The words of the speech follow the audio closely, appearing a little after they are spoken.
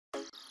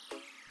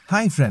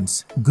Hi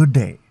friends, good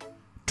day.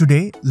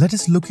 Today, let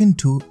us look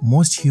into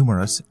most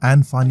humorous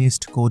and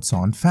funniest quotes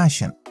on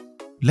fashion.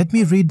 Let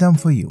me read them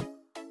for you.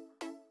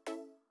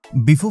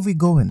 Before we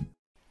go in,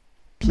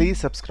 please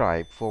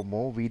subscribe for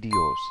more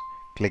videos.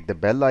 Click the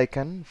bell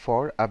icon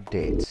for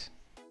updates.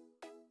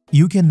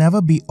 You Can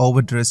Never Be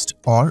Overdressed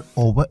or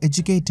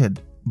Overeducated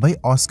by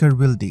Oscar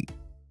Wilde.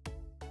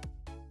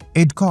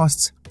 It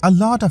costs a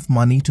lot of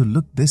money to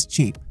look this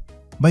cheap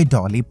by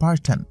Dolly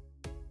Parton.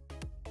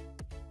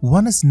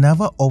 One is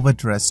never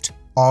overdressed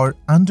or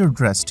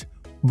underdressed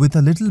with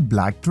a little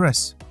black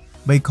dress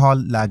by Karl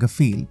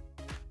Lagerfeld.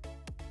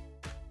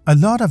 A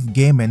lot of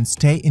gay men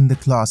stay in the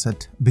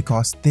closet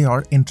because they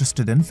are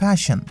interested in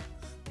fashion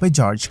by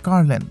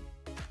Carlin.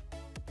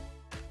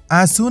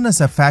 As soon as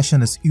a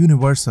fashion is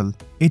universal,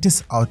 it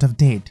is out of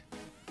date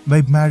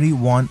by Mary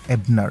von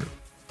Ebner.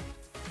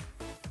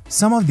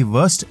 Some of the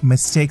worst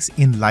mistakes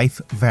in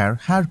life were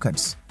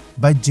haircuts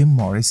by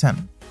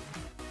Morrison.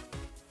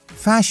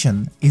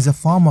 Fashion is a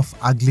form of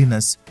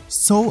ugliness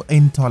so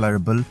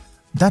intolerable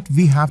that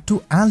we have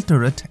to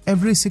alter it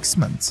every 6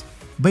 months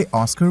by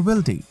Oscar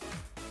Wilde.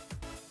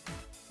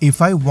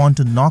 If I want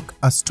to knock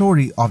a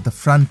story off the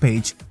front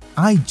page,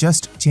 I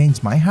just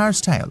change my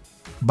hairstyle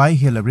by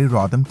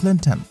Rodham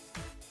Clinton.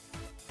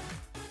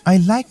 I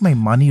like my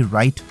money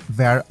right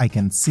where I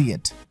can see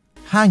it,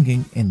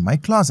 hanging in my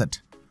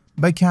closet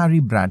by Carrie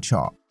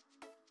Bradshaw.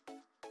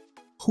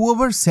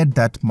 Whoever said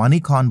that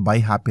money can't buy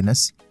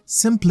happiness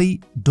simply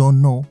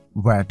don't know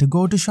where to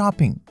go to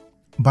shopping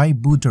by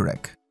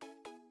Budurek.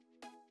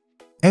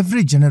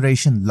 Every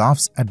generation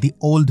laughs at the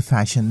old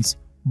fashions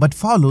but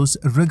follows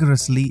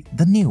rigorously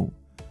the new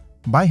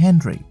by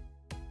Henry.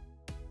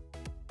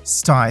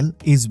 Style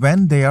is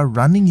when they are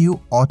running you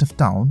out of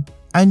town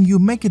and you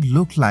make it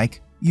look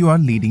like you are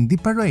leading the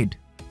parade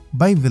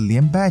by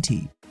William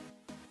Batty.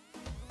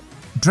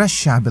 Dress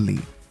shabbily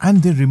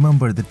and they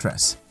remember the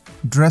dress.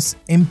 Dress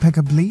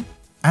impeccably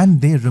and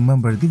they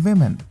remember the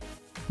women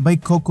by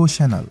Coco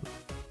Chanel.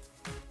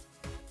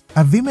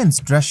 A woman's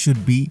dress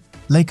should be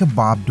like a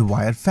barbed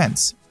wire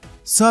fence,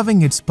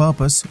 serving its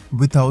purpose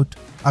without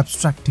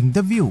obstructing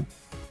the view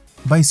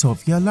by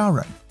Sophia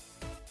Loren.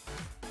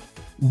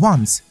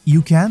 Once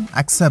you can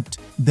accept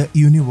the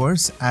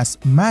universe as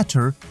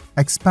matter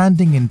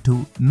expanding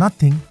into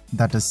nothing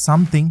that is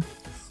something,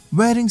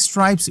 wearing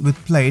stripes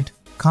with plaid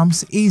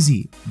comes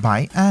easy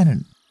by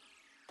Aaron.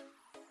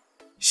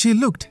 She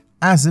looked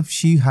as if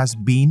she has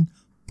been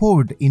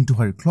poured into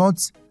her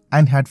clothes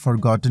and had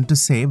forgotten to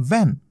say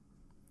when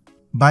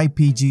by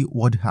P.G.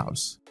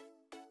 Wodehouse.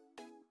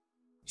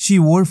 She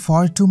wore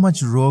far too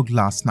much rogue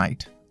last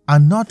night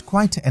and not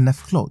quite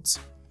enough clothes.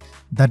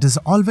 That is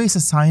always a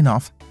sign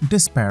of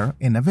despair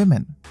in a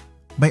woman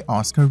by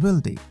Oscar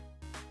Wilde.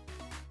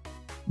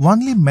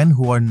 Only men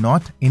who are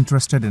not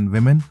interested in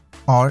women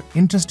are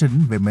interested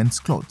in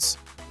women's clothes.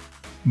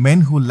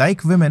 Men who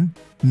like women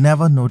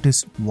never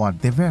notice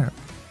what they wear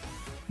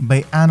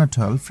by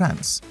Anatole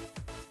France.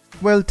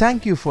 Well,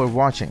 thank you for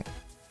watching.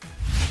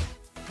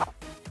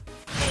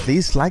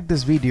 Please like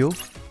this video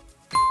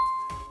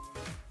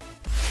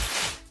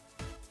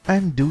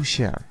and do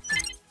share.